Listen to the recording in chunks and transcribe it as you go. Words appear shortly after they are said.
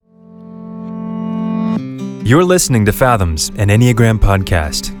You're listening to Fathoms, an Enneagram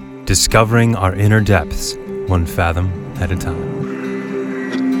podcast, discovering our inner depths, one fathom at a time.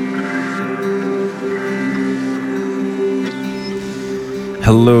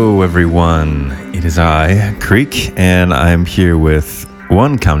 Hello, everyone. It is I, Creek, and I'm here with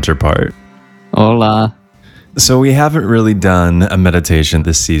one counterpart. Hola. So we haven't really done a meditation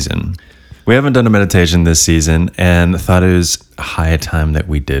this season. And thought it was high time that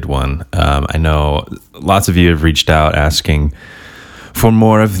we did one. I know lots of you have reached out asking for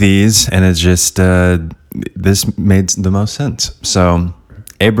more of these, and it's just, this made the most sense. So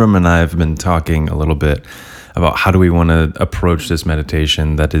Abram and I have been talking a little bit about how do we want to approach this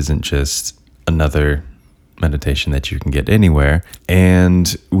meditation that isn't just another meditation that you can get anywhere.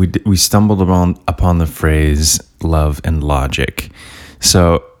 And we stumbled upon the phrase love and logic.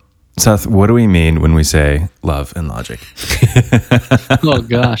 So Seth, what do we mean when we say love and logic? Oh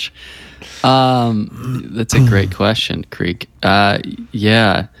gosh. That's a great question, Creek.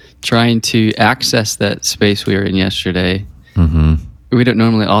 Trying to access that space we were in yesterday. Mm-hmm. We don't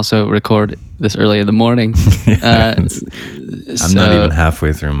normally also record this early in the morning. I'm not even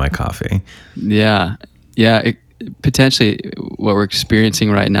halfway through my coffee. Yeah. Potentially what we're experiencing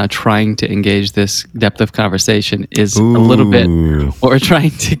right now, trying to engage this depth of conversation is a little bit what we're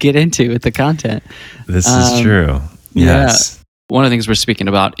trying to get into with the content. This is true. Yes. Yeah. One of the things we're speaking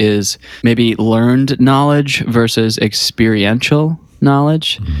about is maybe learned knowledge versus experiential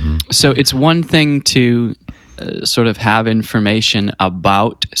knowledge. Mm-hmm. So it's one thing to sort of have information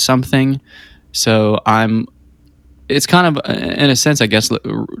about something. So it's kind of, in a sense, I guess,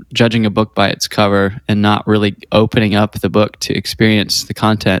 judging a book by its cover and not really opening up the book to experience the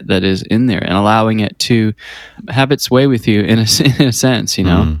content that is in there and allowing it to have its way with you in a sense, you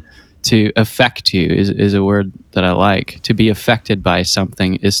know. To affect you is a word that I like. To be affected by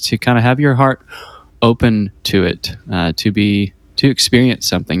something is to kind of have your heart open to it, to experience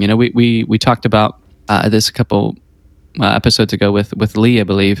something. You know, we talked about this a couple episodes ago with Lee, I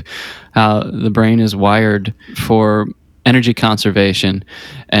believe, how the brain is wired for energy conservation.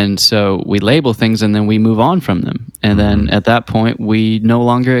 And so we label things and then we move on from them. And then at that point, we no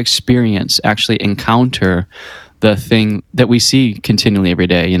longer actually encounter the thing that we see continually every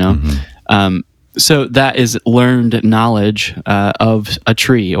day, you know? So that is learned knowledge of a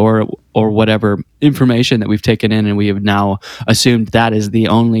tree or whatever information that we've taken in, and we have now assumed that is the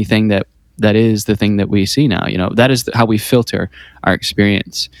only thing that is the thing that we see now. You know, that is how we filter our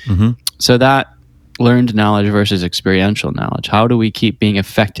experience. Mm-hmm. So that learned knowledge versus experiential knowledge. How do we keep being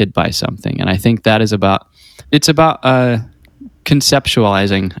affected by something? And I think that is about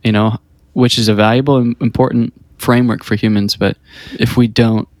conceptualizing, you know, which is a valuable and important framework for humans. But if we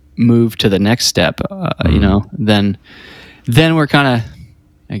don't move to the next step, you know, then we're kind of,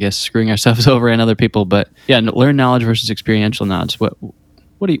 I guess, screwing ourselves over and other people. But yeah, learned knowledge versus experiential knowledge.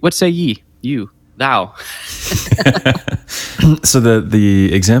 What say ye? You, thou. So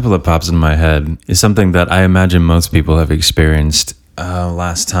the example that pops in my head is something that I imagine most people have experienced.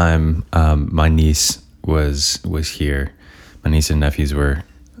 Last time my niece was here, my niece and nephews were,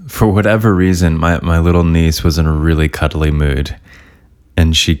 for whatever reason, my little niece was in a really cuddly mood,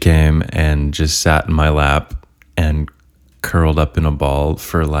 and she came and just sat in my lap and curled up in a ball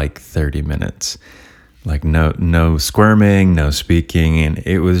for like 30 minutes. Like no squirming, no speaking, and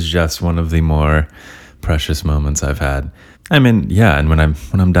it was just one of the more precious moments I've had. I mean, yeah, and when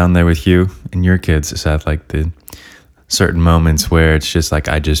I'm down there with you and your kids, it's at like the certain moments where it's just like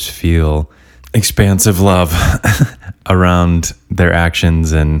I just feel expansive love around their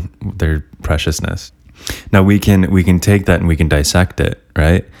actions and their preciousness. Now we can take that and we can dissect it,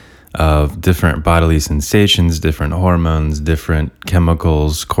 right? Of different bodily sensations, different hormones, different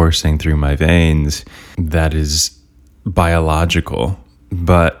chemicals coursing through my veins. That is biological,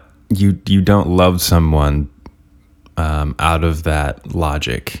 but you don't love someone out of that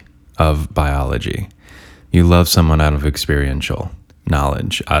logic of biology. You love someone out of experiential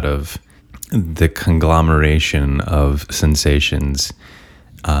knowledge, out of the conglomeration of sensations.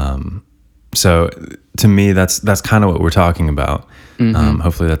 So to me, that's kind of what we're talking about. Mm-hmm.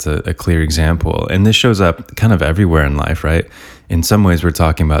 Hopefully that's a clear example. And this shows up kind of everywhere in life, right? In some ways, we're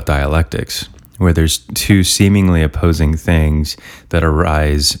talking about dialectics, where there's two seemingly opposing things that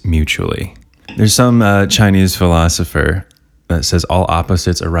arise mutually. There's some Chinese philosopher that says all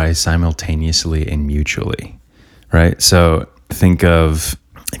opposites arise simultaneously and mutually, right? So think of,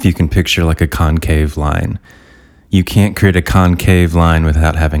 if you can picture like a concave line, you can't create a concave line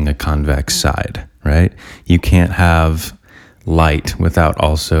without having a convex side, right? You can't have light without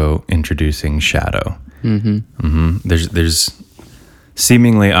also introducing shadow. Mm-hmm. Mm-hmm. There's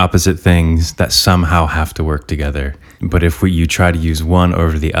seemingly opposite things that somehow have to work together. But if you try to use one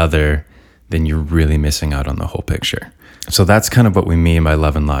over the other, then you're really missing out on the whole picture. So that's kind of what we mean by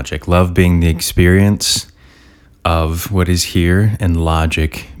love and logic. Love being the experience of what is here, and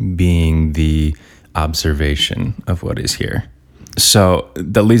logic being the observation of what is here. So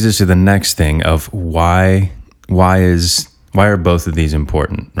that leads us to the next thing of why are both of these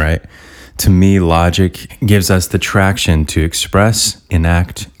important, right? To me, logic gives us the traction to express,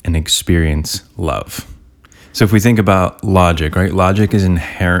 enact, and experience love. So if we think about logic, right? Logic is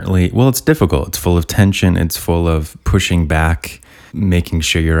inherently, well, it's difficult. It's full of tension. It's full of pushing back, making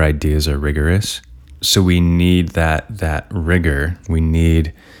sure your ideas are rigorous. So we need that rigor. We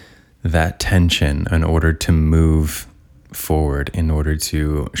need that tension in order to move forward, in order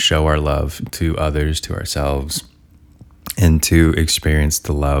to show our love to others, to ourselves, and to experience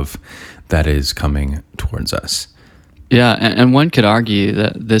the love that is coming towards us. Yeah, and one could argue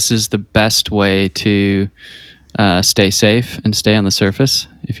that this is the best way to stay safe and stay on the surface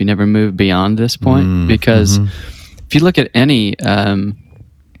if you never move beyond this point. Because if you look at any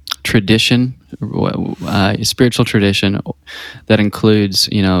tradition, spiritual tradition that includes,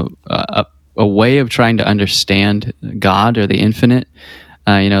 a way of trying to understand God or the infinite,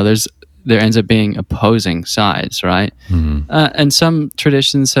 there ends up being opposing sides, right? And some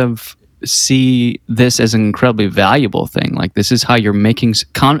traditions see this as an incredibly valuable thing. Like, this is how you're making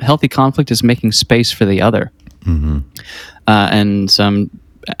healthy conflict is making space for the other. And some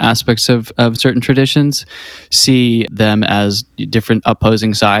aspects of certain traditions see them as different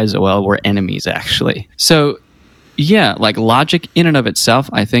opposing sides. Well, we're enemies, actually. So yeah, like logic in and of itself,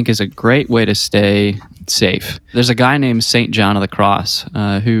 I think, is a great way to stay safe. There's a guy named St. John of the Cross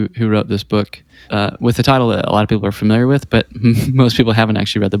who wrote this book with the title that a lot of people are familiar with, but most people haven't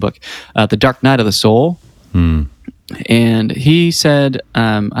actually read the book, The Dark Night of the Soul. And he said,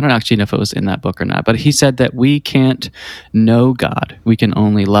 I don't actually know if it was in that book or not, but he said that we can't know God. We can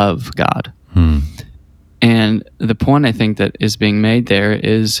only love God. And the point I think that is being made there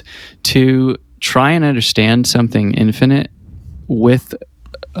is to try and understand something infinite with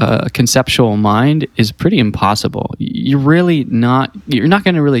a conceptual mind is pretty impossible. You're not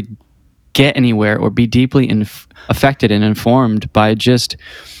going to really get anywhere or be deeply affected and informed by just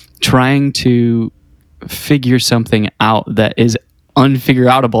trying to figure something out that is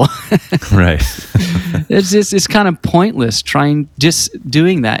unfigureoutable. Right. It's kind of pointless just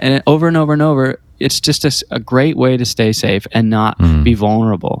doing that, and over and over and over. It's just a great way to stay safe and not be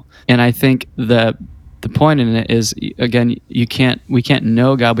vulnerable. And I think the point in it is, again, we can't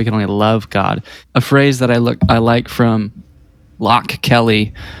know God, we can only love God. A phrase that I like from Locke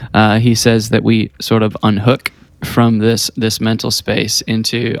Kelly, he says that we sort of unhook from this mental space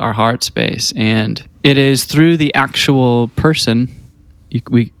into our heart space, and it is through the actual person.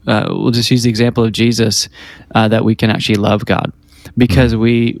 We'll just use the example of Jesus that we can actually love God, because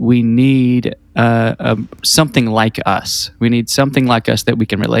we need something like us. We need something like us that we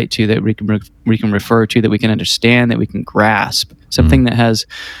can relate to, that we can refer to, that we can understand, that we can grasp. Something that has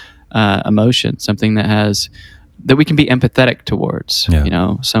emotion, something that we can be empathetic towards.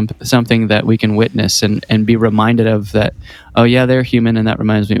 Yeah. Something that we can witness and be reminded of, that, oh yeah, they're human, and that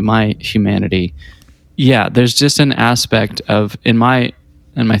reminds me of my humanity. Yeah, there's just an aspect of, in my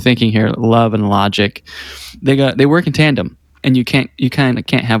thinking here, love and logic, they work in tandem. And you kind of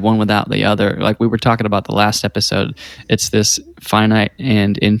can't have one without the other. Like we were talking about the last episode, it's this finite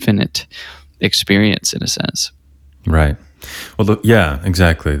and infinite experience in a sense. Right. Well, yeah,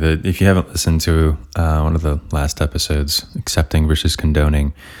 exactly. If you haven't listened to one of the last episodes, accepting versus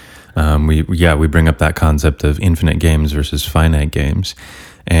condoning, we bring up that concept of infinite games versus finite games,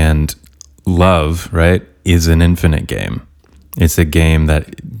 and love, right, is an infinite game. It's a game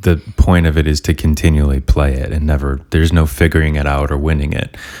that the point of it is to continually play it, and there's no figuring it out or winning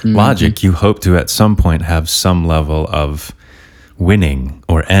it. Logic, you hope to at some point have some level of winning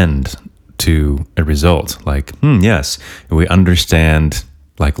or end to a result. Like, yes, we understand,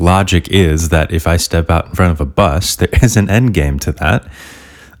 like, logic is that if I step out in front of a bus, there is an end game to that.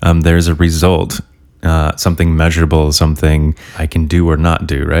 There's a result, something measurable, something I can do or not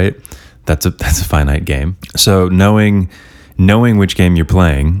do, right? That's a finite game. So knowing which game you're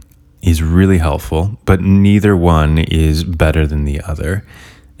playing is really helpful, but neither one is better than the other,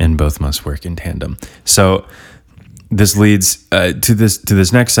 and both must work in tandem. So this leads to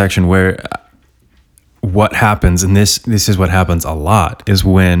this next section, where what happens, and this is what happens a lot, is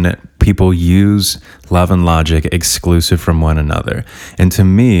when people use love and logic exclusive from one another. And to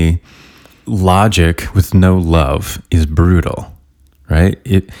me, logic with no love is brutal, right?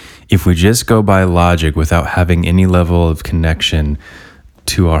 If we just go by logic without having any level of connection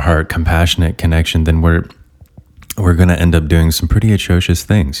to our heart, compassionate connection, then we're going to end up doing some pretty atrocious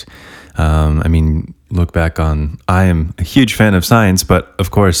things. I mean, look back on, I am a huge fan of science, but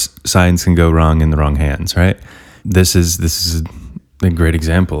of course science can go wrong in the wrong hands, right? This is a great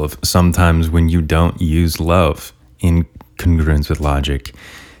example of sometimes when you don't use love in congruence with logic,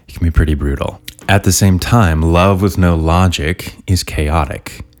 it can be pretty brutal. At the same time, love with no logic is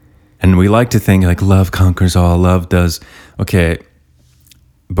chaotic. And we like to think like love conquers all, love does. Okay,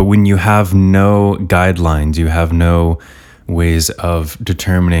 but when you have no guidelines, you have no ways of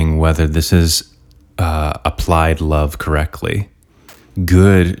determining whether this is applied love correctly.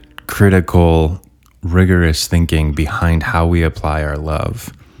 Good, critical, rigorous thinking behind how we apply our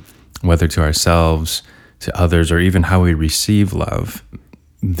love, whether to ourselves, to others, or even how we receive love,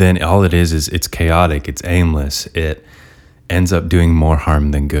 then all it is it's chaotic, it's aimless, it ends up doing more harm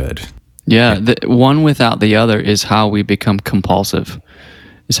than good. Yeah, the one without the other is how we become compulsive,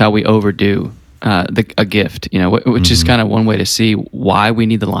 is how we overdo a gift, which is kind of one way to see why we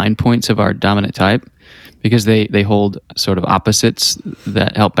need the line points of our dominant type, because they hold sort of opposites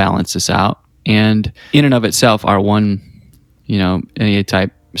that help balance us out. And in and of itself, our one, any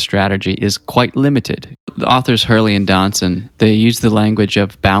type strategy is quite limited. The authors Hurley and Donson, they use the language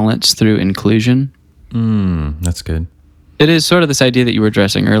of balance through inclusion. That's good. It is sort of this idea that you were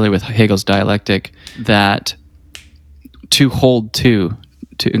addressing earlier with Hegel's dialectic, that to hold to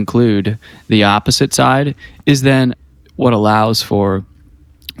include the opposite side is then what allows for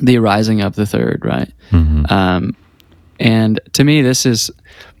the arising of the third, right? Mm-hmm. And to me, this is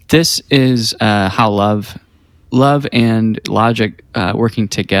how love and logic working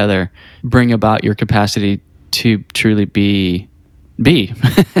together bring about your capacity to truly be.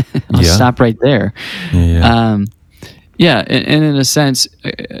 I'll stop right there. And in a sense,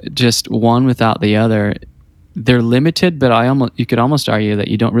 just one without the other, they're limited, but you could almost argue that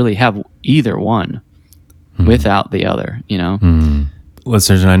you don't really have either one without the other,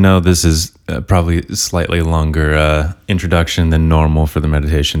 Listeners, and I know this is probably a slightly longer introduction than normal for the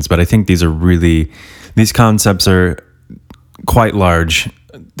meditations, but I think these concepts are quite large.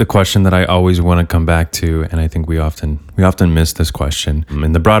 The question that I always want to come back to, and I think we often miss this question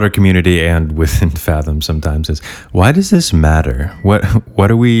in the broader community and within Fathom sometimes, is why does this matter?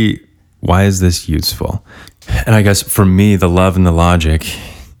 Why is this useful? And I guess for me, the love and the logic,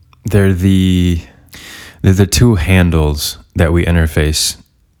 they're the two handles that we interface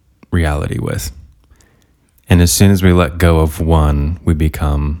reality with. And as soon as we let go of one, we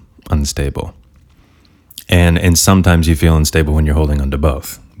become unstable. And sometimes you feel unstable when you're holding onto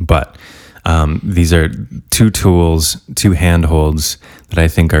both. But these are two tools, two handholds that I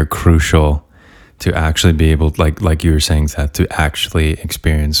think are crucial to actually be able, like you were saying, Seth, to actually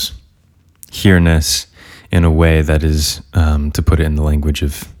experience here-ness in a way that is, to put it in the language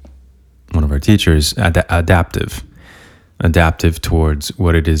of one of our teachers, adaptive towards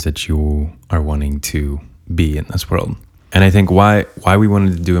what it is that you are wanting to be in this world. And I think why we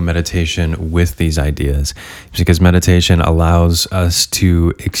wanted to do a meditation with these ideas is because meditation allows us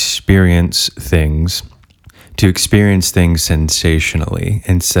to experience things sensationally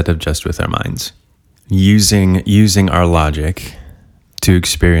instead of just with our minds. Using our logic to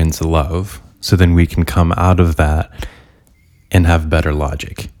experience love, so then we can come out of that and have better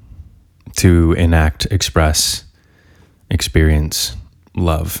logic to enact, express, experience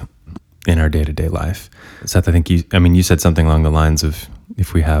love in our day-to-day life. Seth, I think you said something along the lines of,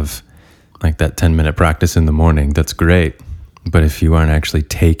 if we have like that 10-minute practice in the morning, that's great. But if you aren't actually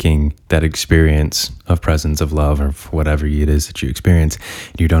taking that experience of presence, of love, or whatever it is that you experience,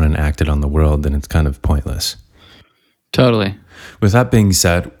 and you don't enact it on the world, then it's kind of pointless. Totally. With that being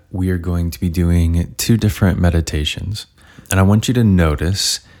said, we are going to be doing 2 different meditations. And I want you to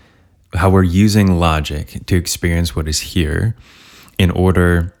notice how we're using logic to experience what is here in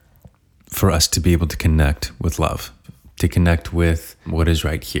order for us to be able to connect with love, to connect with what is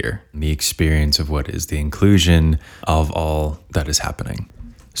right here, the experience of what is the inclusion of all that is happening.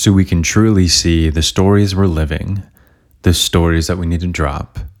 So we can truly see the stories we're living, the stories that we need to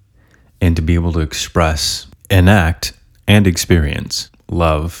drop, and to be able to express, enact, and experience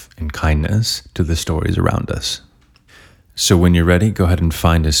love and kindness to the stories around us. So when you're ready, go ahead and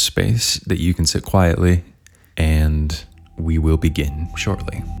find a space that you can sit quietly, and we will begin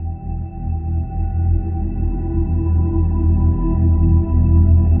shortly.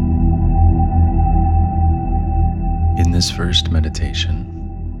 In this first meditation,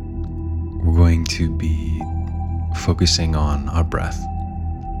 we're going to be focusing on our breath.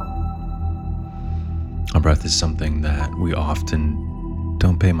 Our breath is something that we often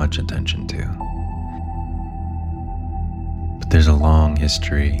don't pay much attention to. But There's a long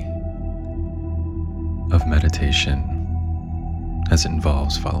history of meditation as it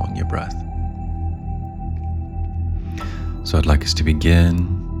involves following your breath. So I'd like us to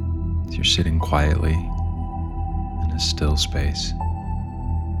begin as you're sitting quietly in a still space.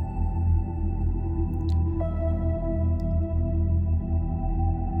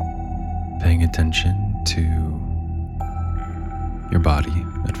 Paying attention to your body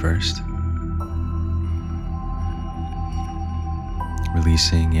at first.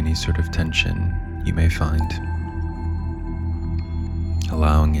 Releasing any sort of tension you may find.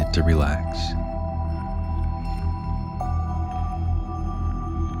 Allowing it to relax.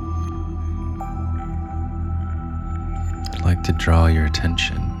 I'd like to draw your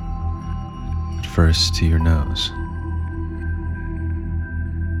attention first to your nose.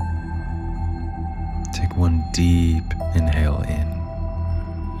 Take one deep inhale in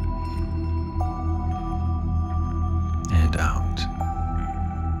and out.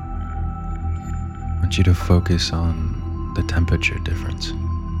 I want you to focus on the temperature difference.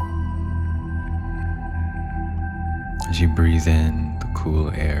 As you breathe in the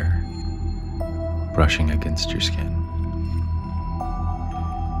cool air brushing against your skin,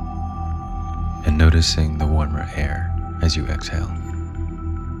 and noticing the warmer air as you exhale.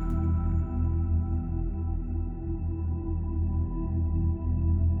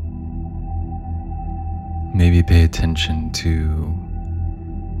 Maybe pay attention to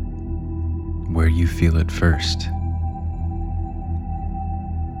where you feel it first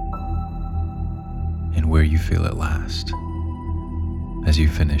and where you feel it last as you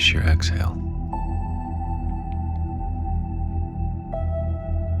finish your exhale.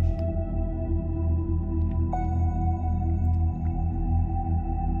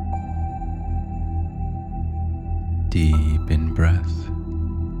 Deep in breath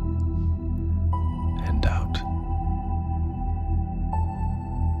and out.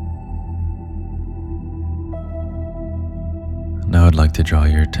 Now I'd like to draw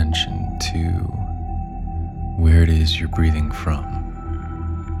your attention to where it is you're breathing from.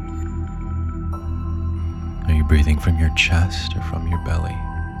 Are you breathing from your chest or from your belly?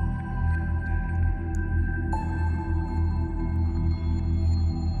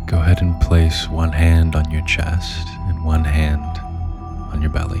 Go ahead and place one hand on your chest and one hand on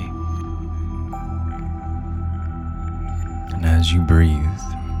your belly. And as you breathe,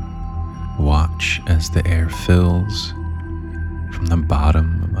 watch as the air fills from the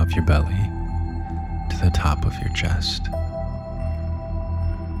bottom of your belly to the top of your chest.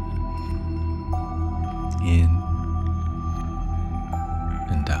 In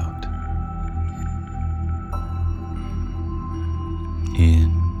and out.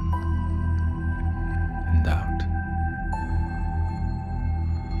 In and out.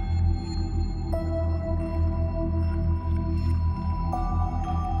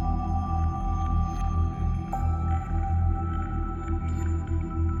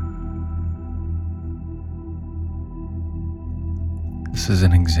 This is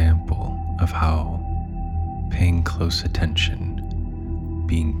an example of how paying close attention,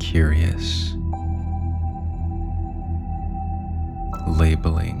 being curious,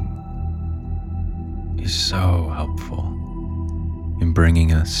 labeling is so helpful in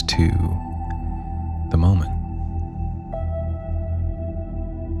bringing us to the moment.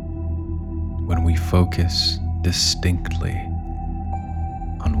 When we focus distinctly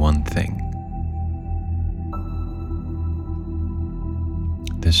on one thing,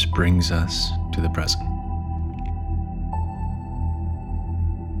 this brings us to the present.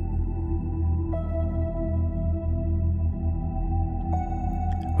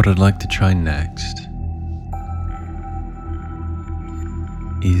 What I'd like to try next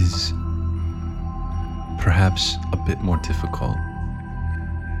is perhaps a bit more difficult,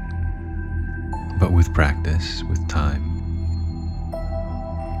 but with practice, with time,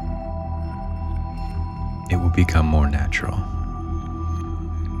 it will become more natural.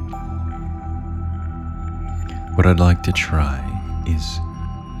 What I'd like to try is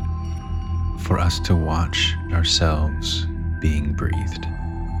for us to watch ourselves being breathed.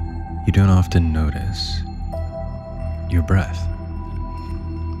 You don't often notice your breath.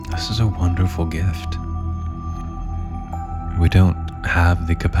 This is a wonderful gift. We don't have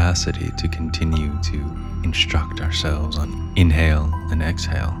the capacity to continue to instruct ourselves on inhale and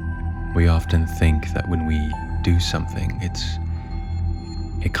exhale. We often think that when we do something, it's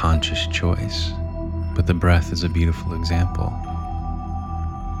a conscious choice, but the breath is a beautiful example.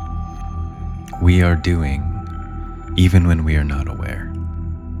 We are doing even when we are not aware.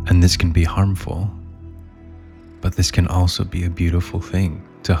 And this can be harmful, but this can also be a beautiful thing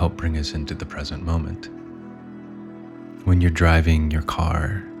to help bring us into the present moment. When you're driving your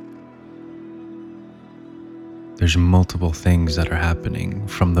car, there's multiple things that are happening,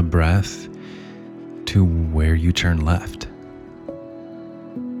 from the breath to where you turn left.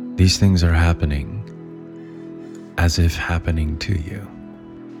 These things are happening as if happening to you.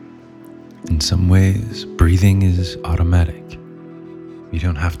 In some ways, breathing is automatic. You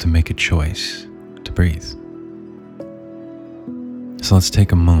don't have to make a choice to breathe. So let's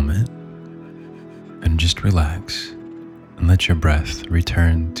take a moment and just relax and let your breath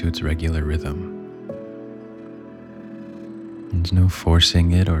return to its regular rhythm. There's no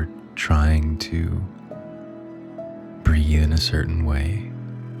forcing it or trying to breathe in a certain way.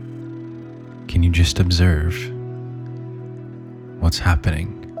 Can you just observe what's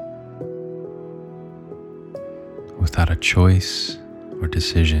happening without a choice or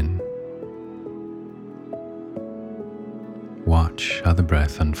decision? Watch how the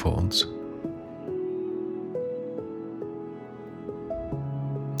breath unfolds.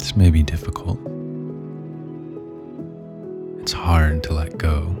 This may be difficult. It's hard to let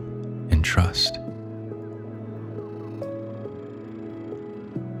go and trust.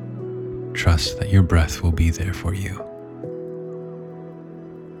 Trust that your breath will be there for you.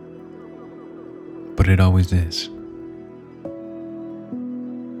 But it always is.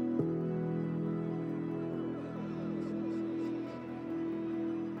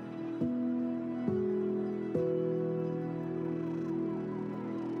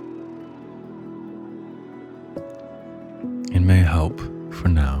 It may help for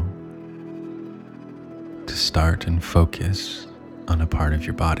now to start and focus on a part of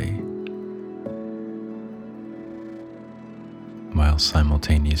your body while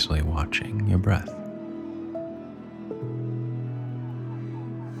simultaneously watching your breath.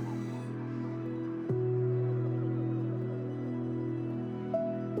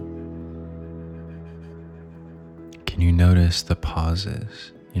 Can you notice the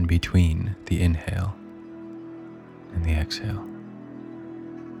pauses in between the inhale and the exhale?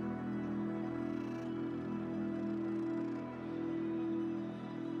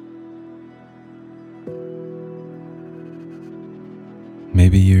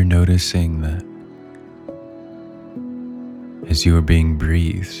 Maybe you're noticing that as you are being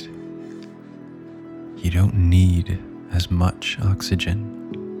breathed, you don't need as much oxygen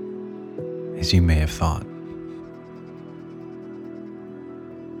as you may have thought.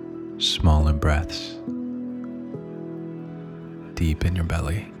 Smaller breaths deep in your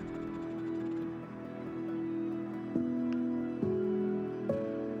belly.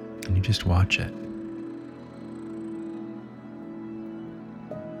 And you just watch it.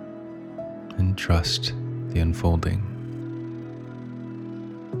 And trust the unfolding.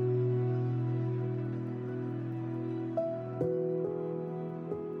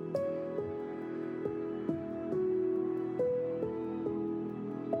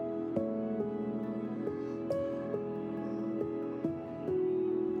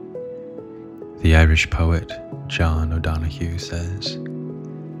 The Irish poet John O'Donohue says,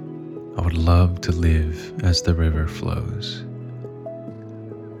 "I would love to live as the river flows,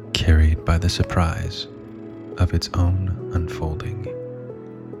 carried by the surprise of its own unfolding."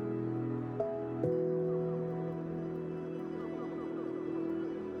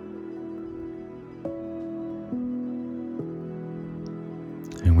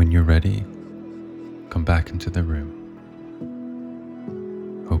 And when you're ready, come back into the room.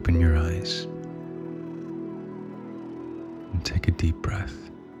 Open your eyes and take a deep breath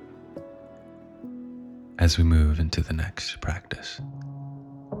as we move into the next practice.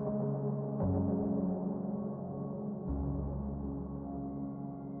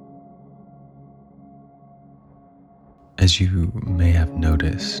 As you may have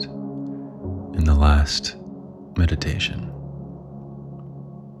noticed in the last meditation,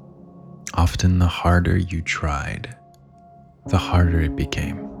 often the harder you tried, the harder it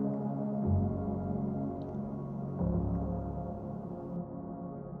became.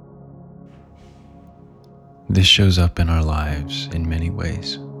 This shows up in our lives in many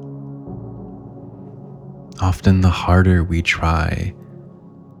ways. Often the harder we try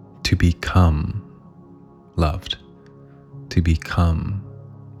to become loved, to become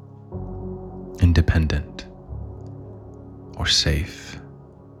independent or safe,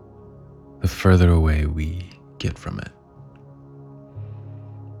 the further away we get from it.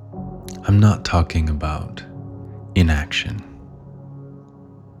 I'm not talking about inaction,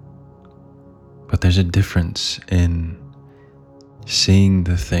 but there's a difference in seeing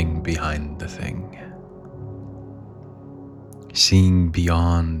the thing behind the thing, seeing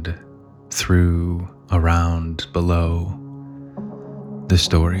beyond, through, around, below the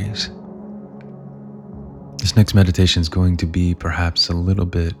stories, This next meditation is going to be perhaps a little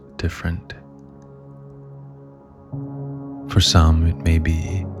bit different. For some, it may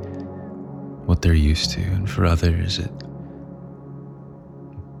be what they're used to, and for others, it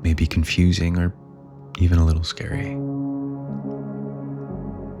may be confusing or even a little scary.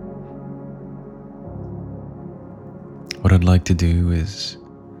 What I'd like to do is,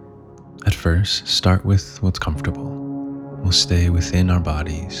 at first, start with what's comfortable. We'll stay within our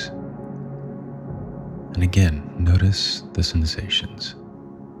bodies. And again, notice the sensations.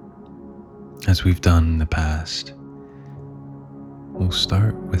 As we've done in the past, we'll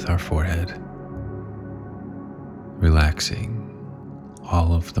start with our forehead, relaxing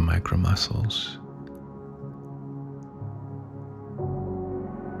all of the micro muscles.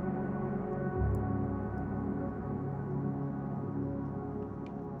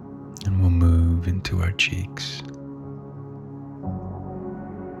 And we'll move into our cheeks,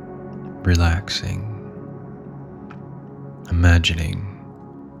 relaxing, imagining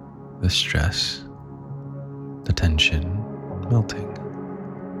the stress, the tension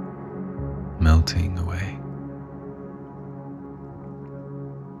melting away.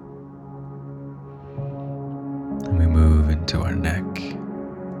 And we move into our neck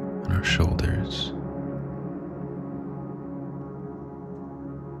and our shoulders.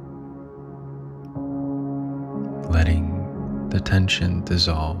 Letting the tension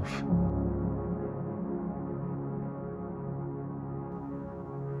dissolve.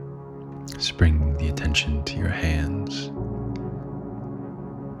 Just bring the attention to your hands.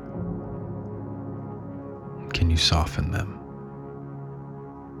 Can you soften them?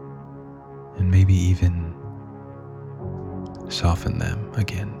 And maybe even soften them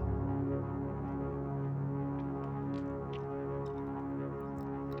again.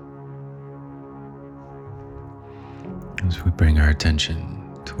 As we bring our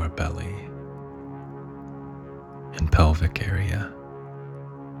attention to our belly and pelvic area,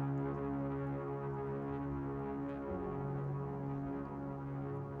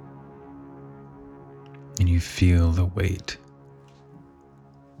 and you feel the weight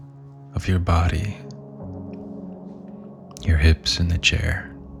of your body, your hips in the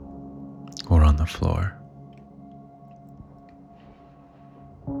chair or on the floor.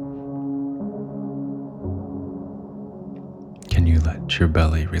 Can you let your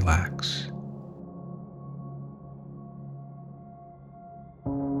belly relax?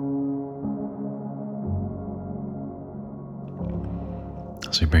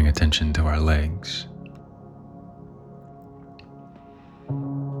 As we bring attention to our legs,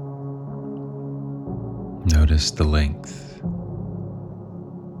 notice the length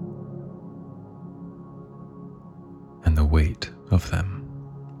and the weight of them.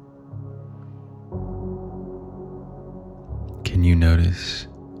 Can you notice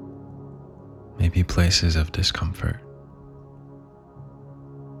maybe places of discomfort?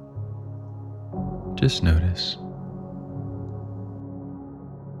 Just notice.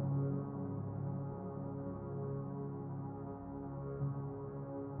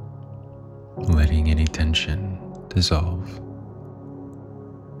 Letting any tension dissolve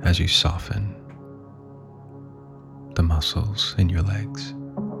as you soften the muscles in your legs.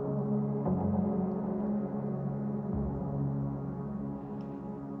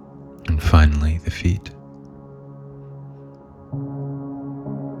 And finally, the feet.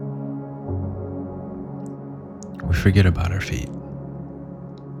 We forget about our feet.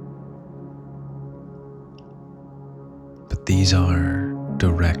 But these are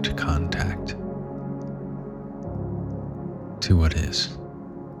direct contact to what is,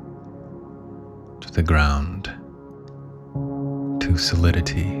 to the ground, to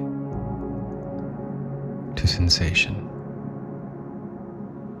solidity, to sensation.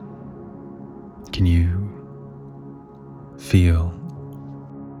 Can you feel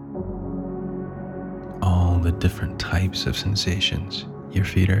all the different types of sensations your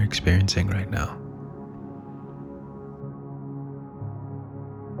feet are experiencing right now?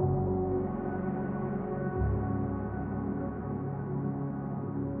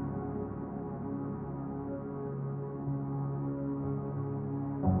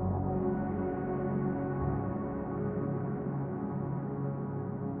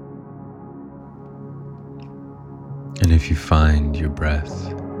 And if you find your breath,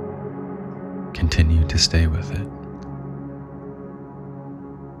 continue to stay with it.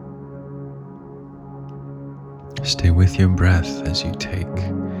 Stay with your breath as you take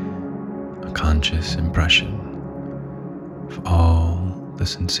a conscious impression of all the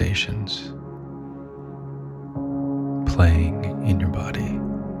sensations playing in your body.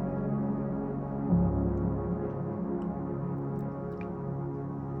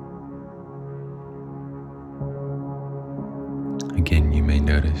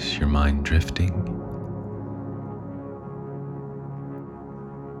 notice your mind drifting,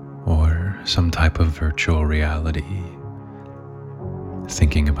 or some type of virtual reality,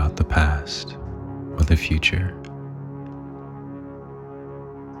 thinking about the past or the future,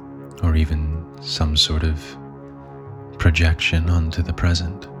 or even some sort of projection onto the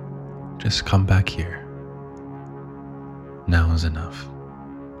present, just come back here. Now is enough.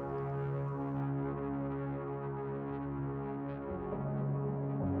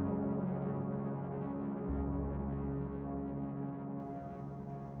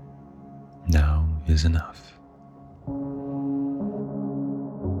 Now is enough.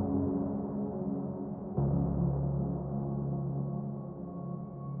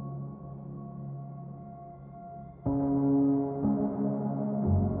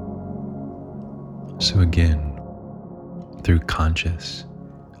 So again, through conscious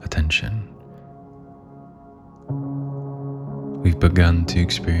attention, we've begun to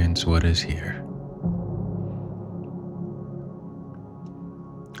experience what is here.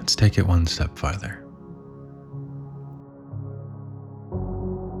 Let's take it one step farther.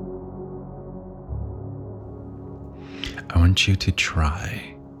 I want you to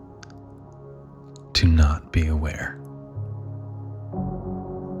try to not be aware.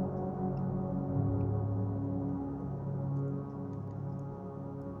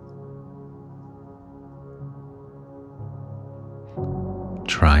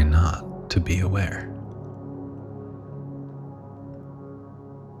 Try not to be aware.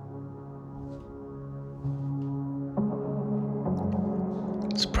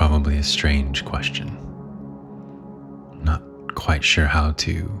 It's probably a strange question. Not quite sure how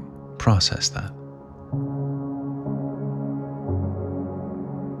to process that.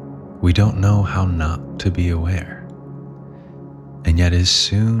 We don't know how not to be aware. And yet, as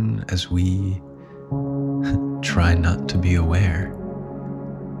soon as we try not to be aware,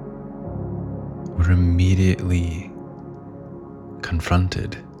 we're immediately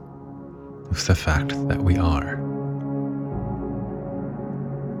confronted with the fact that we are.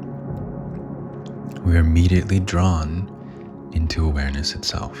 We are immediately drawn into awareness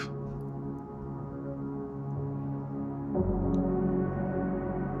itself.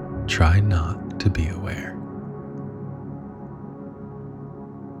 Try not to be aware.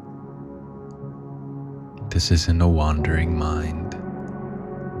 This isn't a wandering mind.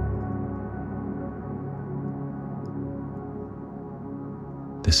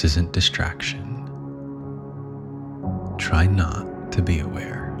 This isn't distraction. Try not to be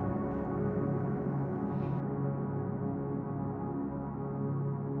aware.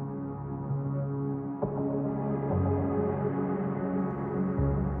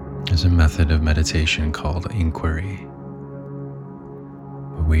 There's a method of meditation called inquiry,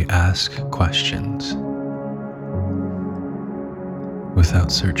 where we ask questions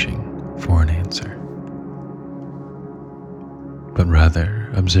without searching for an answer, but rather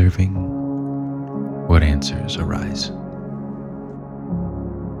observing what answers arise.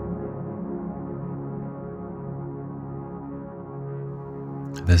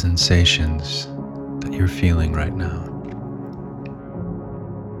 The sensations that you're feeling right now.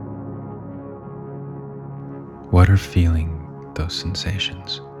 What are feeling those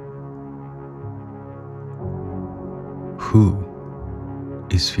sensations? Who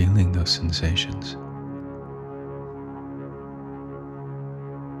is feeling those sensations?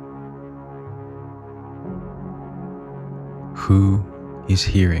 Who is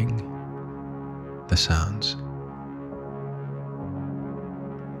hearing the sounds?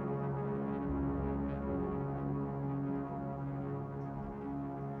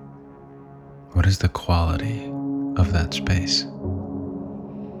 What is the quality of that space?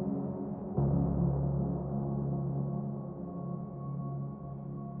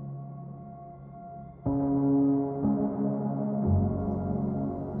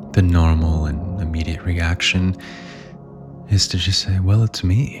 The normal and immediate reaction is to just say, well, it's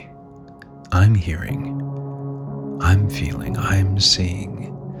me. I'm hearing, I'm feeling, I'm seeing.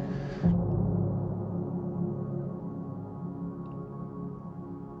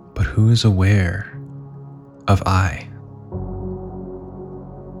 But who is aware of I?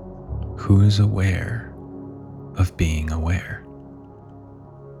 Who is aware of being aware?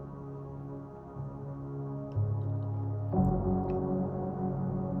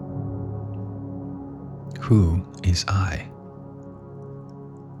 Who is I?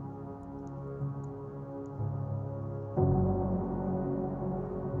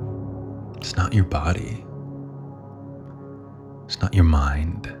 It's not your body. It's not your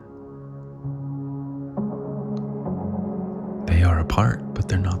mind. They are a part, but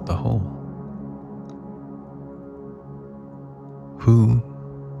they're not the whole. Who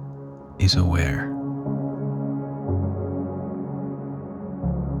is aware.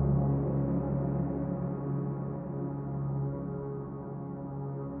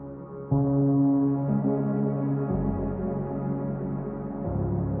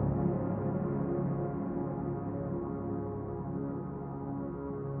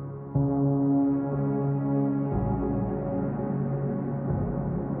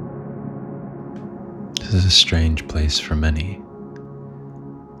 This is a strange place for many.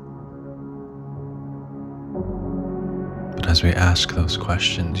 But as we ask those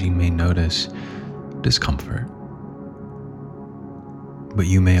questions, you may notice discomfort. But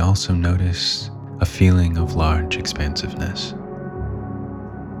you may also notice a feeling of large expansiveness.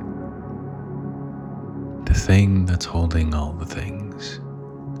 The thing that's holding all the things.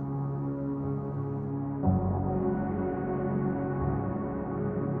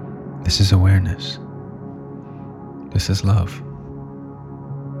 This is awareness. This is love.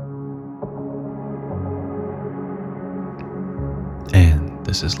 And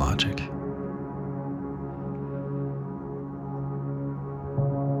this is logic.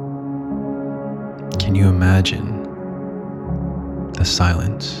 Can you imagine the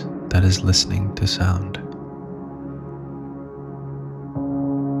silence that is listening to sound?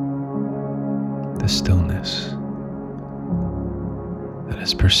 The stillness that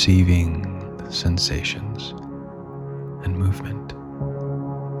is perceiving the sensations and movement.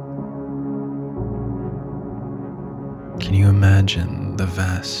 Can you imagine the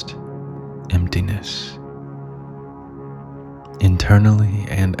vast emptiness, internally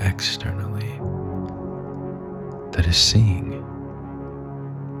and externally, that is seeing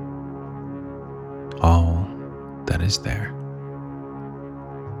all that is there?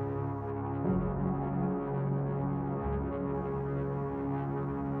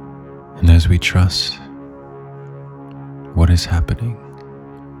 And as we trust what is happening,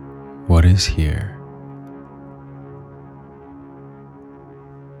 what is here,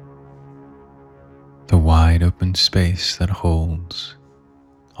 the wide open space that holds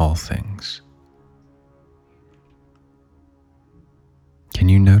all things, can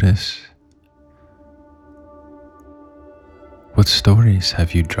you notice what stories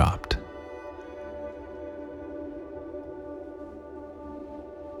have you dropped?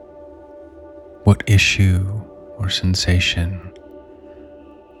 What issue or sensation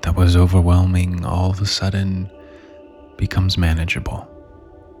that was overwhelming all of a sudden becomes manageable?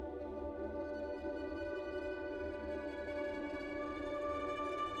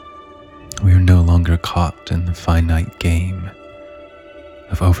 We are no longer caught in the finite game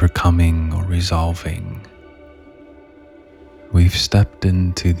of overcoming or resolving. We've stepped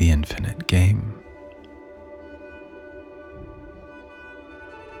into the infinite game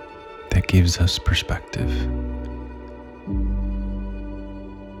that gives us perspective,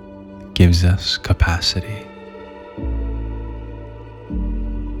 gives us capacity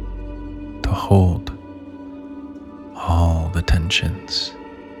to hold all the tensions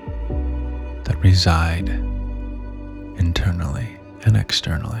that reside internally and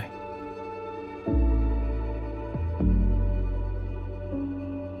externally.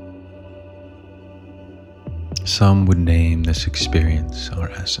 Some would name this experience our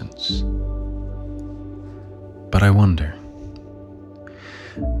essence. But I wonder,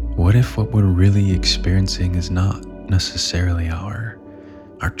 what if what we're really experiencing is not necessarily our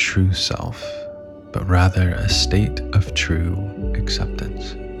true self, but rather a state of true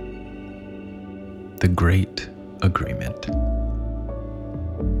acceptance? The great agreement.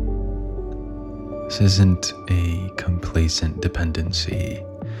 This isn't a complacent dependency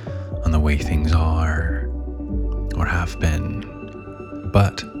on the way things are or have been,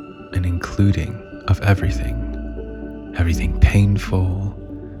 but an including of everything painful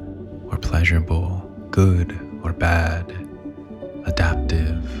or pleasurable, good or bad,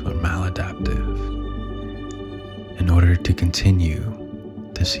 adaptive or maladaptive, in order to continue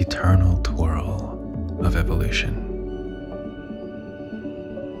this eternal twirl of evolution.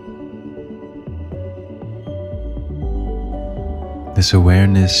 This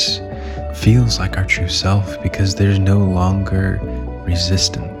awareness feels like our true self because there's no longer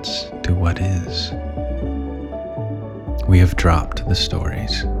resistance to what is. We have dropped the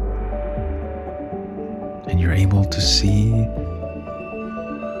stories, and you're able to see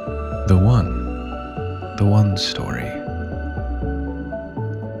the one story,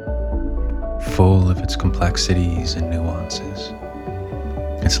 full of its complexities and nuances,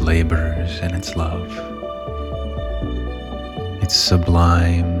 its labors and its love, it's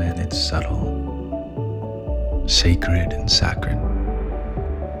sublime and it's subtle, sacred and saccharine,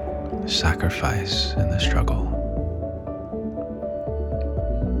 sacrifice and the struggle.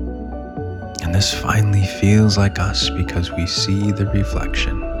 And this finally feels like us because we see the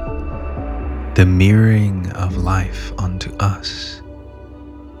reflection, the mirroring of life onto us.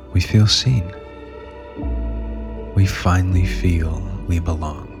 We feel seen. We finally feel we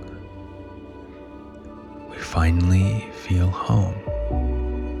belong. We finally feel home.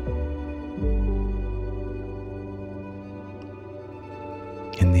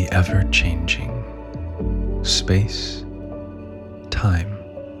 In the ever-changing space, time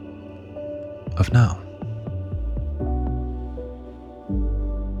of now.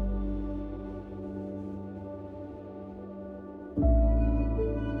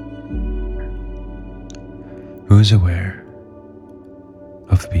 Who is aware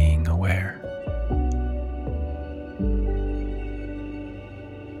of being aware?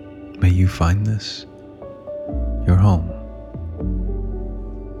 May you find this your home.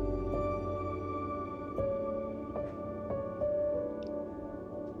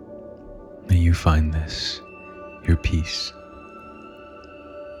 May you find this your peace.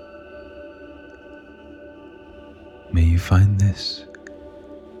 May you find this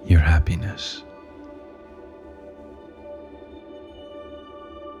your happiness.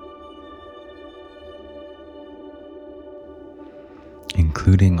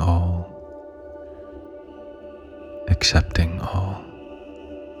 Including all, accepting all.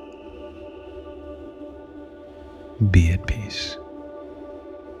 Be it